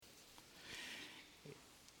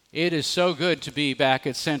It is so good to be back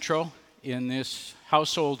at Central in this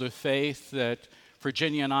household of faith that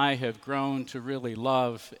Virginia and I have grown to really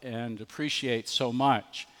love and appreciate so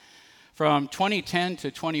much. From 2010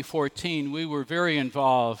 to 2014, we were very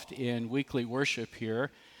involved in weekly worship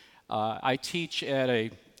here. I teach at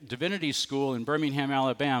a divinity school in Birmingham,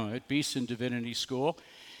 Alabama, at Beeson Divinity School.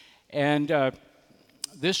 And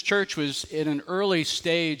this church was in an early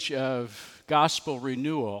stage of gospel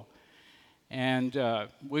renewal. And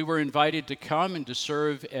we were invited to come and to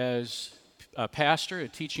serve as a pastor, a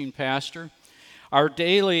teaching pastor.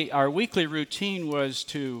 Our weekly routine was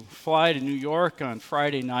to fly to New York on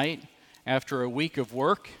Friday night after a week of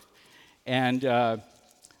work. And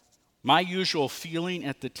my usual feeling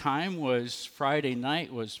at the time was Friday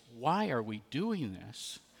night was, why are we doing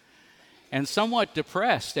this? And somewhat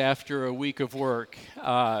depressed after a week of work.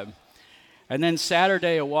 And then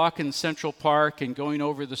Saturday, a walk in Central Park and going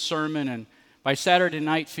over the sermon, and by Saturday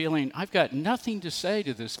night feeling, I've got nothing to say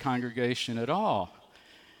to this congregation at all.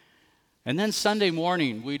 And then Sunday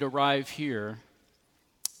morning, we'd arrive here,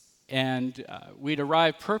 and we'd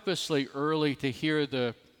arrive purposely early to hear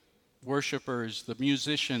the worshipers, the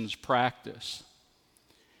musicians practice.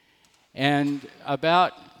 And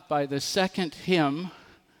by the second hymn,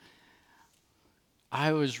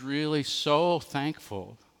 I was really so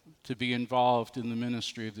thankful to be involved in the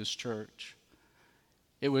ministry of this church.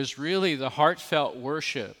 It was really the heartfelt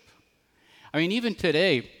worship. I mean, even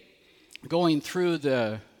today, going through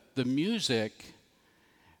the music,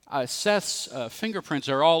 Seth's fingerprints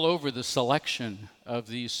are all over the selection of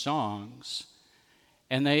these songs,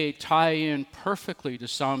 and they tie in perfectly to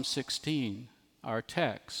Psalm 16, our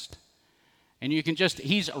text. And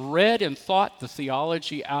he's read and thought the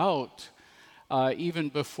theology out even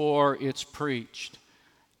before it's preached.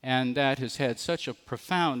 And that has had such a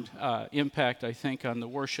profound impact, I think, on the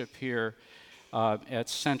worship here at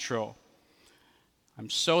Central. I'm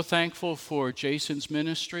so thankful for Jason's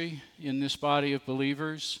ministry in this body of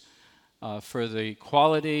believers, for the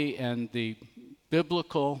quality and the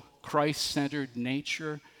biblical, Christ-centered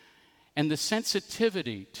nature, and the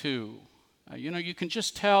sensitivity, too. You can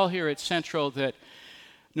just tell here at Central that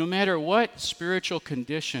no matter what spiritual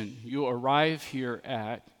condition you arrive here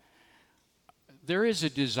at, there is a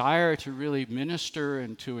desire to really minister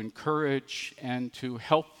and to encourage and to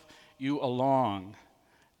help you along.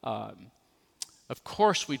 Of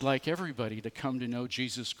course, we'd like everybody to come to know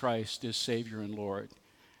Jesus Christ as Savior and Lord.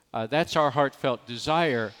 That's our heartfelt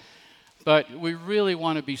desire. But we really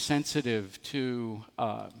want to be sensitive to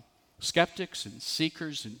skeptics and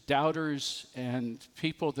seekers and doubters and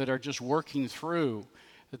people that are just working through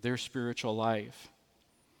their spiritual life.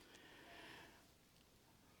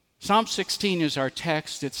 Psalm 16 is our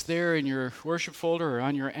text. It's there in your worship folder or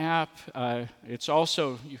on your app. It's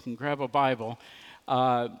also, you can grab a Bible.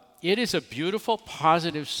 It is a beautiful,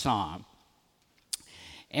 positive psalm.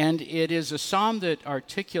 And it is a psalm that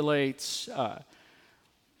articulates,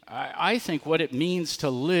 I think, what it means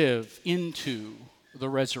to live into the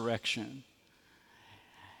resurrection.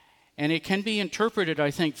 And it can be interpreted,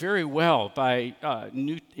 I think, very well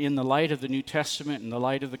in the light of the New Testament and the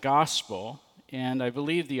light of the gospel. And I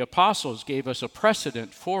believe the apostles gave us a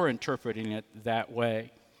precedent for interpreting it that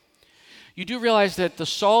way. You do realize that the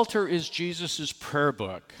Psalter is Jesus' prayer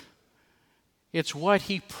book. It's what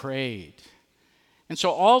he prayed. And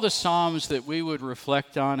so all the Psalms that we would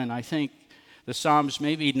reflect on, and I think the Psalms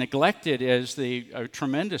may be neglected as a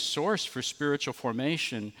tremendous source for spiritual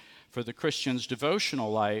formation for the Christian's devotional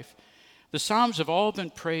life, the Psalms have all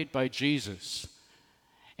been prayed by Jesus.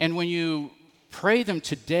 And when you pray them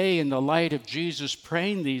today in the light of Jesus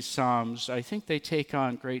praying these Psalms, I think they take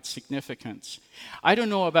on great significance. I don't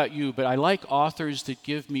know about you, but I like authors that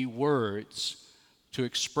give me words to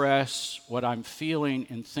express what I'm feeling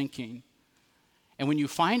and thinking. And when you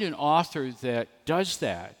find an author that does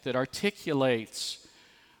that articulates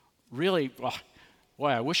really, boy,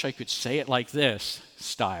 I wish I could say it like this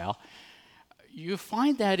style, you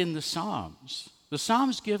find that in the Psalms. The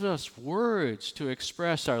Psalms give us words to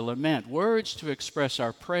express our lament, words to express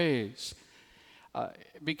our praise.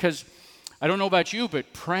 Because I don't know about you,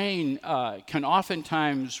 but praying can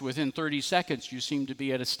oftentimes, within 30 seconds, you seem to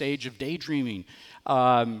be at a stage of daydreaming,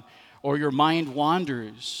 or your mind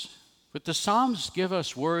wanders. But the Psalms give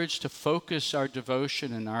us words to focus our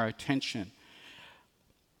devotion and our attention.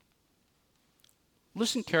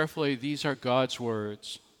 Listen carefully, these are God's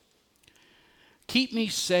words. Keep me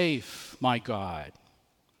safe, my God,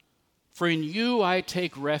 for in you I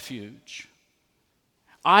take refuge.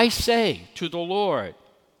 I say to the Lord,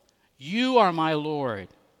 you are my Lord.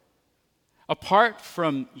 Apart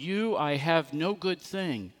from you I have no good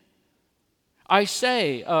thing. I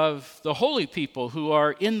say of the holy people who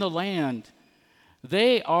are in the land,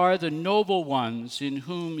 they are the noble ones in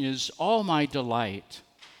whom is all my delight.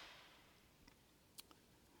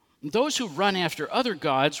 Those who run after other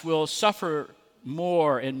gods will suffer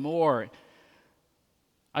more and more.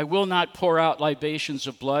 I will not pour out libations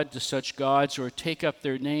of blood to such gods or take up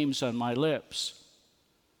their names on my lips.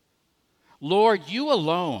 Lord, you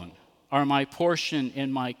alone are my portion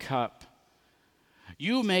and my cup.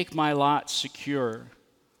 You make my lot secure.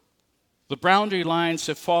 The boundary lines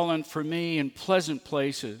have fallen for me in pleasant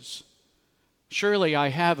places. Surely I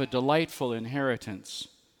have a delightful inheritance.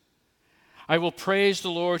 I will praise the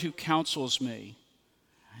Lord who counsels me.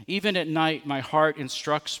 Even at night, my heart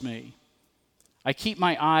instructs me. I keep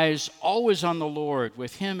my eyes always on the Lord.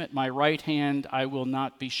 With him at my right hand, I will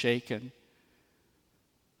not be shaken.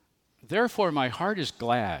 Therefore, my heart is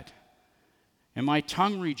glad, and my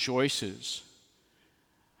tongue rejoices.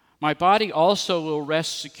 My body also will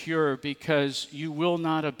rest secure, because you will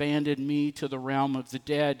not abandon me to the realm of the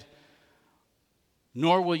dead,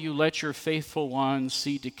 nor will you let your faithful one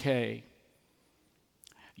see decay.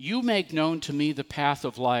 You make known to me the path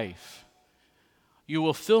of life. You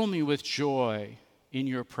will fill me with joy in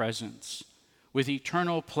your presence, with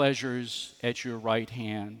eternal pleasures at your right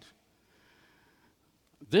hand.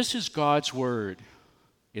 This is God's word.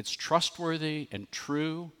 It's trustworthy and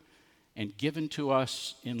true and given to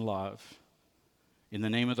us in love. In the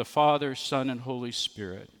name of the Father, Son, and Holy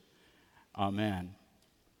Spirit. Amen.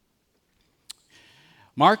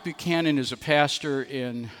 Mark Buchanan is a pastor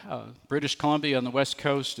in British Columbia on the west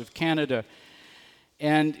coast of Canada,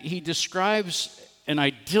 and he describes an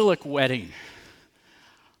idyllic wedding.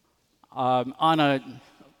 The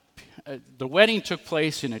wedding took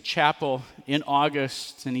place in a chapel in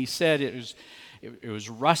August, and he said it was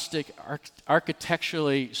rustic,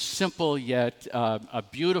 architecturally simple, yet a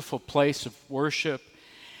beautiful place of worship.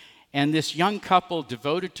 And this young couple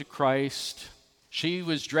devoted to Christ, she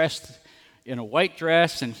was dressed in a white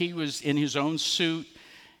dress, and he was in his own suit.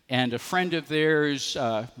 And a friend of theirs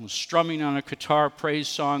was strumming on a guitar praise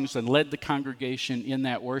songs and led the congregation in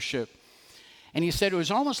that worship. And he said it was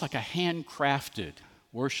almost like a handcrafted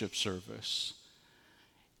worship service.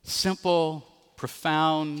 Simple,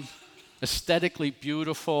 profound, aesthetically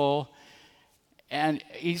beautiful. And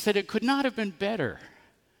he said it could not have been better.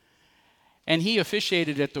 And he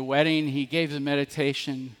officiated at the wedding. He gave the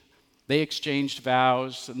meditation. They exchanged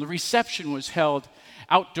vows. And the reception was held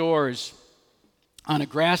outdoors on a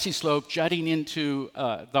grassy slope jutting into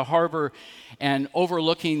the harbor and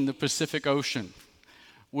overlooking the Pacific Ocean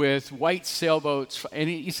with white sailboats. And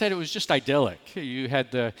he said it was just idyllic. You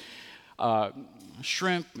had the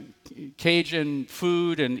shrimp, Cajun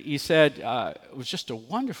food, and he said it was just a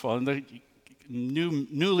wonderful. And the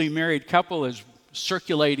newly married couple is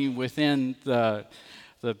circulating within the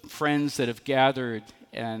friends that have gathered.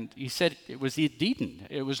 And he said it was Eden.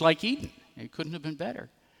 It was like Eden. It couldn't have been better.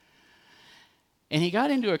 And he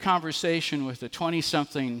got into a conversation with a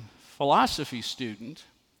 20-something philosophy student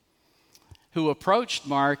who approached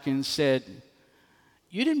Mark and said,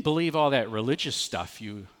 "You didn't believe all that religious stuff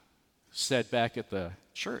you said back at the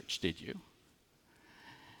church, did you?"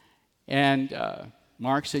 And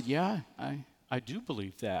Mark said, "Yeah, I do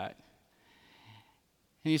believe that."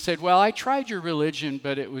 And he said, "Well, I tried your religion,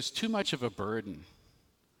 but it was too much of a burden.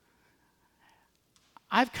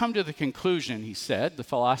 I've come to the conclusion," he said, the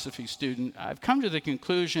philosophy student, "I've come to the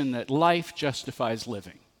conclusion that life justifies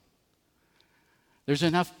living. There's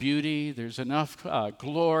enough beauty, there's enough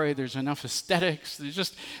glory, there's enough aesthetics,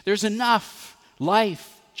 there's enough.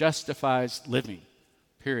 Life justifies living,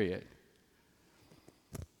 period."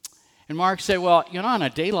 And Mark said, "Well, on a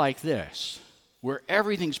day like this, where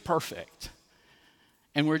everything's perfect,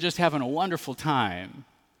 and we're just having a wonderful time,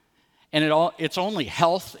 and it's only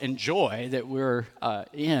health and joy that we're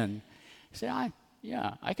in." He said,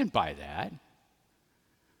 I can buy that.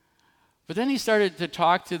 But then he started to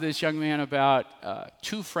talk to this young man about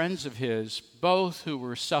two friends of his, both who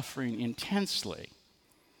were suffering intensely,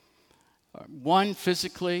 one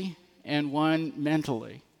physically and one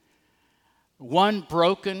mentally. One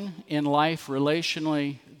broken in life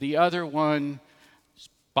relationally, the other one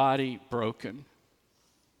body broken.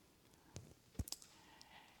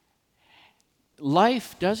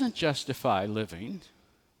 Life doesn't justify living,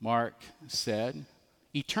 Mark said.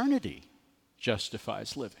 Eternity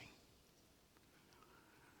justifies living.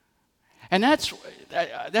 And that's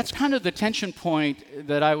kind of the tension point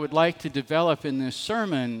that I would like to develop in this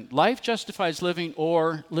sermon. Life justifies living,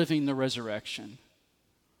 or living the resurrection.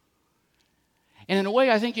 And in a way,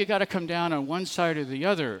 I think you got to come down on one side or the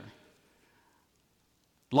other.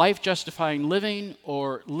 Life justifying living,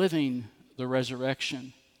 or living the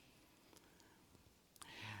resurrection.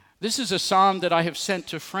 This is a psalm that I have sent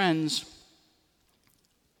to friends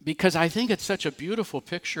because I think it's such a beautiful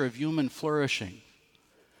picture of human flourishing.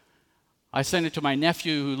 I sent it to my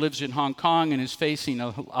nephew who lives in Hong Kong and is facing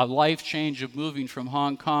a life change of moving from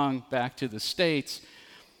Hong Kong back to the States.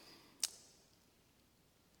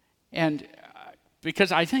 And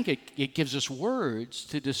because I think it gives us words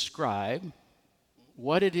to describe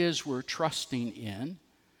what it is we're trusting in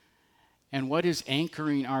and what is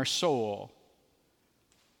anchoring our soul.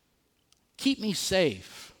 Keep me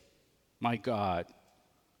safe, my God,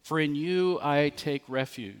 for in you I take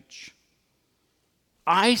refuge.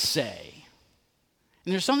 I say,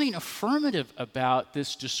 and there's something affirmative about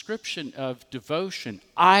this description of devotion.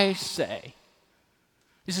 I say,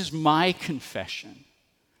 this is my confession.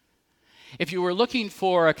 If you were looking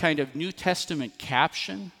for a kind of New Testament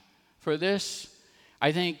caption for this,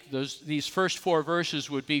 I think these first 4 verses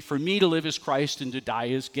would be, for me to live is Christ and to die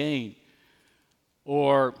is gain.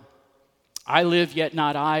 Or, I live yet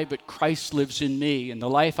not I, but Christ lives in me. And the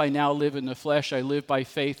life I now live in the flesh, I live by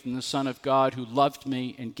faith in the Son of God who loved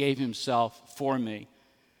me and gave himself for me.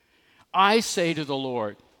 I say to the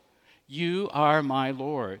Lord, you are my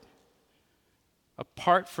Lord.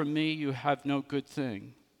 Apart from me, you have no good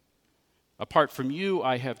thing. Apart from you,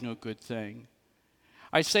 I have no good thing.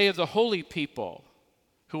 I say of the holy people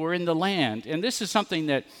who are in the land, and this is something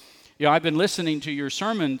that, I've been listening to your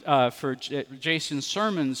sermon for Jason's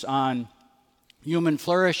sermons on human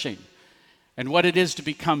flourishing and what it is to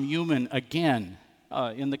become human again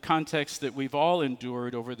in the context that we've all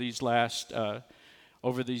endured over this last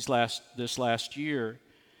year.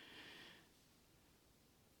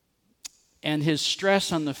 And his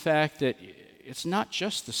stress on the fact that it's not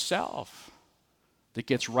just the self that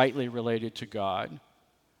gets rightly related to God.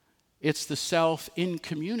 It's the self in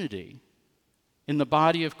community, in the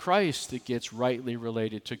body of Christ, that gets rightly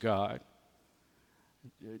related to God.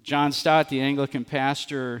 John Stott, the Anglican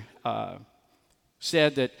pastor,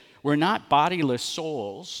 said that we're not bodiless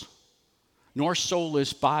souls, nor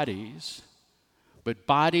soulless bodies, but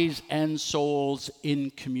bodies and souls in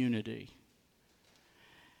community.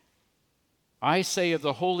 I say of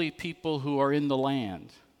the holy people who are in the land,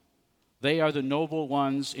 they are the noble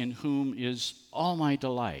ones in whom is all my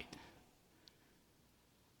delight.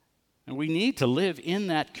 And we need to live in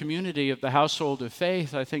that community of the household of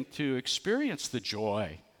faith, I think, to experience the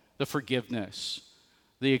joy, the forgiveness,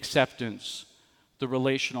 the acceptance, the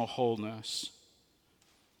relational wholeness.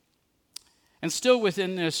 And still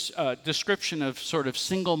within this description of sort of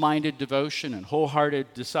single-minded devotion and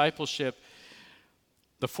wholehearted discipleship,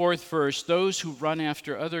 the 4th verse, those who run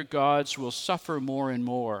after other gods will suffer more and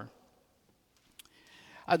more.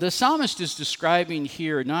 The psalmist is describing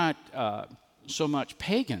here not so much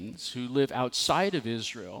pagans who live outside of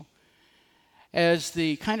Israel as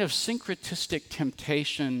the kind of syncretistic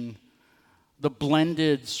temptation, the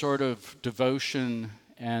blended sort of devotion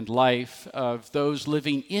and life of those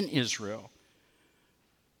living in Israel.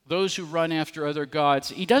 Those who run after other gods.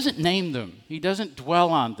 He doesn't name them. He doesn't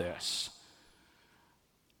dwell on this.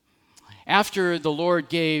 After the Lord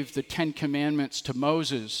gave the 10 Commandments to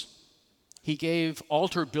Moses, he gave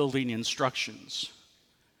altar building instructions.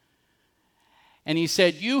 And he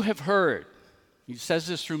said, you have heard, he says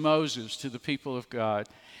this through Moses to the people of God,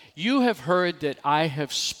 you have heard that I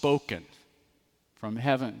have spoken from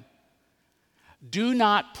heaven. Do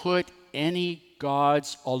not put any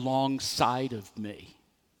gods alongside of me.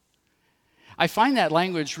 I find that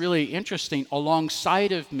language really interesting,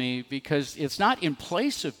 alongside of me, because it's not in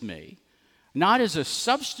place of me, not as a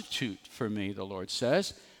substitute for me, the Lord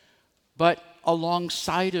says, but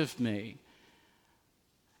alongside of me.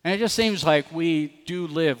 And it just seems like we do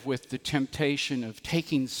live with the temptation of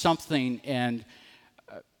taking something and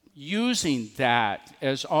using that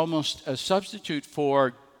as almost a substitute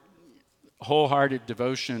for wholehearted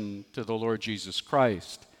devotion to the Lord Jesus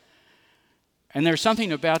Christ. And there's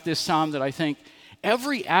something about this psalm that I think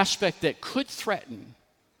every aspect that could threaten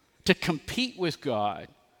to compete with God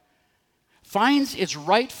finds its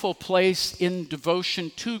rightful place in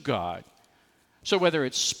devotion to God. So whether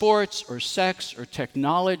it's sports or sex or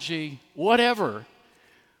technology, whatever,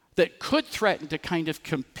 that could threaten to kind of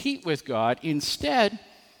compete with God, instead,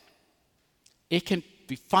 it can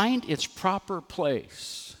find its proper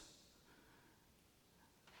place.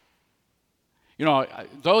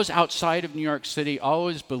 Those outside of New York City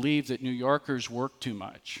always believe that New Yorkers work too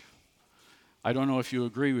much. I don't know if you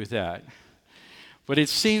agree with that. But it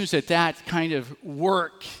seems that kind of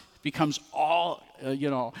work becomes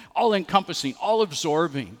all-encompassing,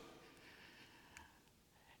 all-absorbing.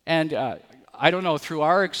 And I don't know, through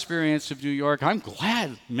our experience of New York, I'm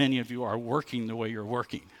glad many of you are working the way you're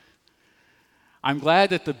working. I'm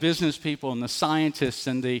glad that the business people and the scientists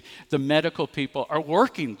and the medical people are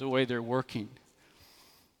working the way they're working.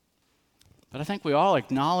 But I think we all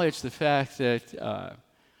acknowledge the fact that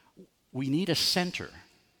we need a center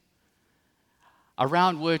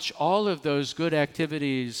around which all of those good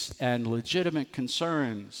activities and legitimate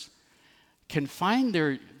concerns can find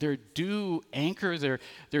their due anchor,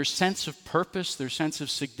 their sense of purpose, their sense of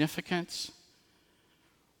significance.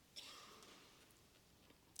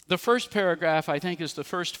 The first paragraph, I think, is the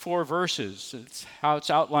first 4 verses. It's how it's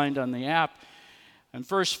outlined on the app. In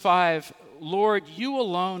verse 5, Lord, you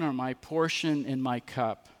alone are my portion and my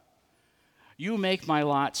cup. You make my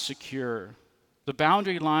lot secure. The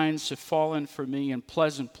boundary lines have fallen for me in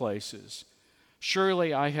pleasant places.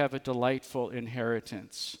 Surely I have a delightful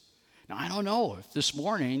inheritance. Now, I don't know if this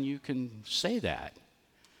morning you can say that.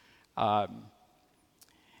 And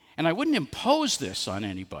I wouldn't impose this on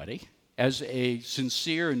anybody. As a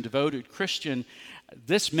sincere and devoted Christian,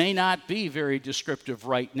 this may not be very descriptive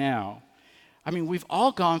right now. I mean, we've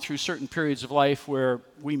all gone through certain periods of life where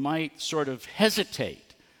we might sort of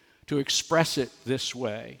hesitate to express it this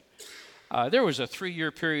way. There was a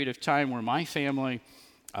 3-year period of time where my family,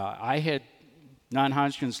 I had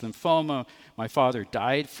non-Hodgkin's lymphoma, my father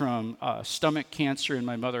died from stomach cancer, and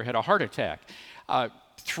my mother had a heart attack.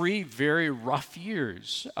 3 very rough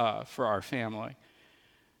years for our family.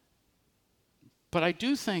 But I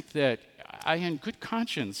do think that I, in good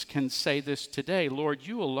conscience, can say this today. Lord,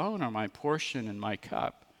 you alone are my portion and my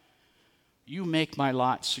cup. You make my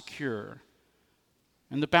lot secure.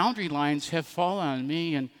 And the boundary lines have fallen on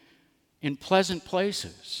me in pleasant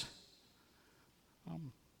places.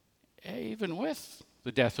 Even with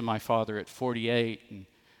the death of my father at 48 and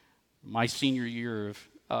my senior year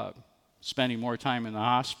of spending more time in the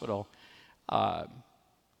hospital, I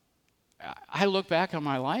look back on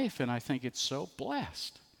my life and I think it's so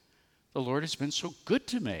blessed. The Lord has been so good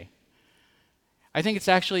to me. I think it's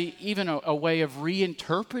actually even a way of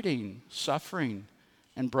reinterpreting suffering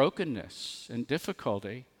and brokenness and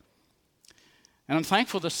difficulty. And I'm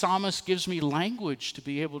thankful the psalmist gives me language to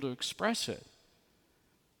be able to express it.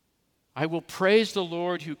 I will praise the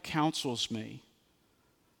Lord who counsels me.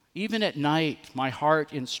 Even at night, my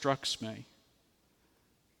heart instructs me.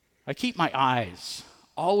 I keep my eyes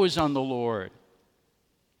always on the Lord.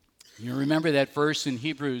 You remember that verse in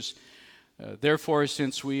Hebrews, therefore,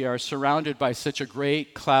 since we are surrounded by such a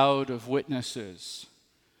great cloud of witnesses,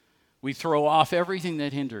 we throw off everything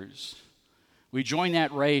that hinders. We join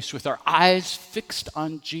that race with our eyes fixed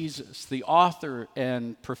on Jesus, the author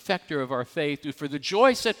and perfecter of our faith, who for the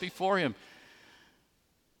joy set before him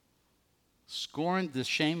scorned the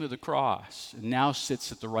shame of the cross and now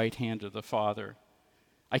sits at the right hand of the Father.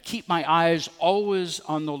 I keep my eyes always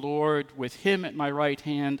on the Lord. With him at my right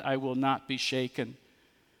hand, I will not be shaken.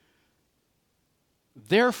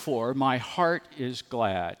 Therefore, my heart is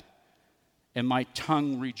glad, and my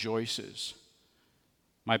tongue rejoices.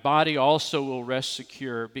 My body also will rest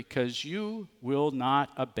secure, because you will not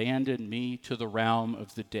abandon me to the realm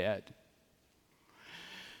of the dead.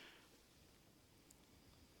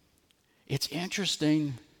 It's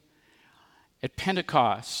interesting, at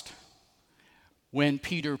Pentecost, when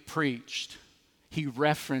Peter preached, he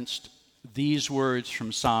referenced these words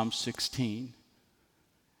from Psalm 16.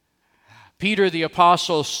 Peter the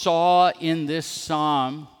apostle saw in this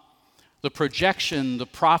psalm the projection, the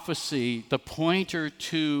prophecy, the pointer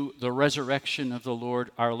to the resurrection of the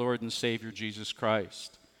Lord, our Lord and Savior Jesus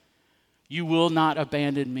Christ. You will not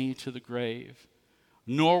abandon me to the grave,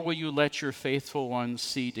 nor will you let your faithful ones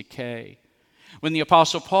see decay. When the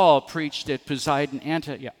Apostle Paul preached at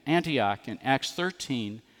Pisidian Antioch in Acts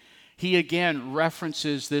 13, he again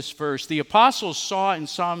references this verse. The apostles saw in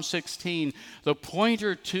Psalm 16 the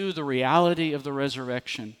pointer to the reality of the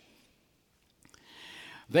resurrection.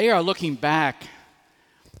 They are looking back,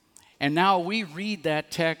 and now we read that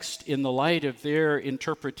text in the light of their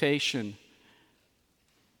interpretation.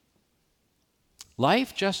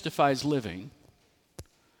 Life justifies living,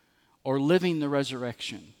 or living the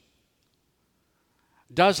resurrection.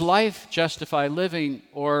 Does life justify living,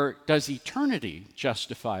 or does eternity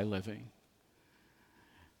justify living?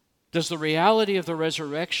 Does the reality of the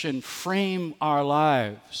resurrection frame our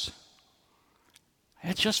lives?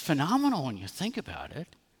 It's just phenomenal when you think about it.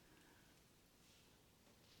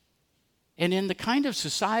 And in the kind of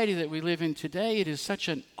society that we live in today, it is such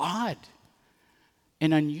an odd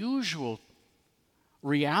and unusual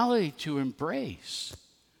reality to embrace,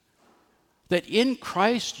 that in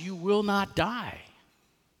Christ you will not die.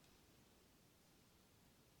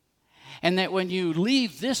 And that when you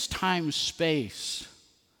leave this time space,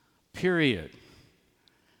 period,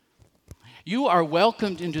 you are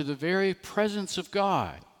welcomed into the very presence of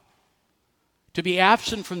God. To be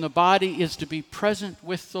absent from the body is to be present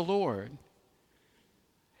with the Lord.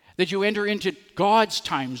 That you enter into God's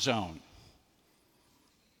time zone.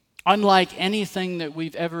 Unlike anything that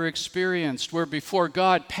we've ever experienced, where before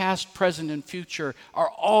God, past, present, and future are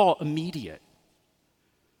all immediate.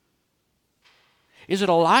 Is it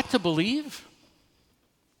a lot to believe?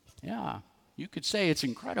 Yeah, you could say it's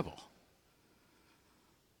incredible.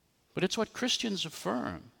 But it's what Christians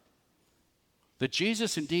affirm. That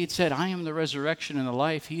Jesus indeed said, I am the resurrection and the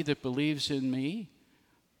life. He that believes in me,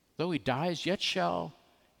 though he dies, yet shall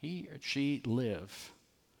he or she live.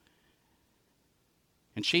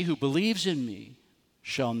 And she who believes in me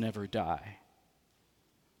shall never die.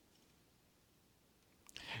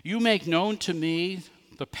 You make known to me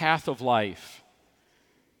the path of life.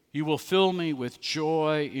 You will fill me with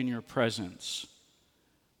joy in your presence,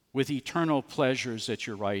 with eternal pleasures at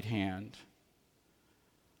your right hand.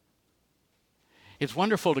 It's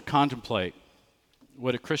wonderful to contemplate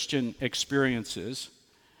what a Christian experiences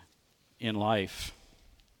in life.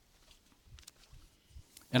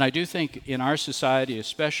 And I do think in our society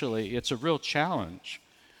especially, it's a real challenge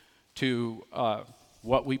to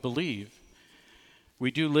what we believe.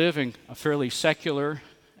 We do live in a fairly secular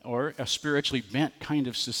or a spiritually bent kind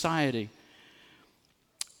of society.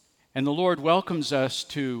 And the Lord welcomes us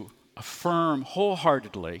to affirm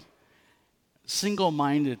wholeheartedly,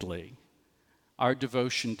 single-mindedly, our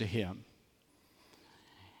devotion to Him.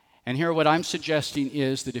 And here what I'm suggesting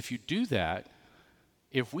is that if you do that,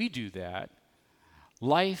 if we do that,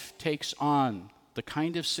 life takes on the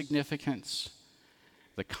kind of significance,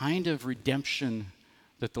 the kind of redemption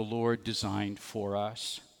that the Lord designed for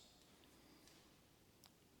us.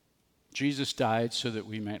 Jesus died so that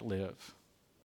we might live.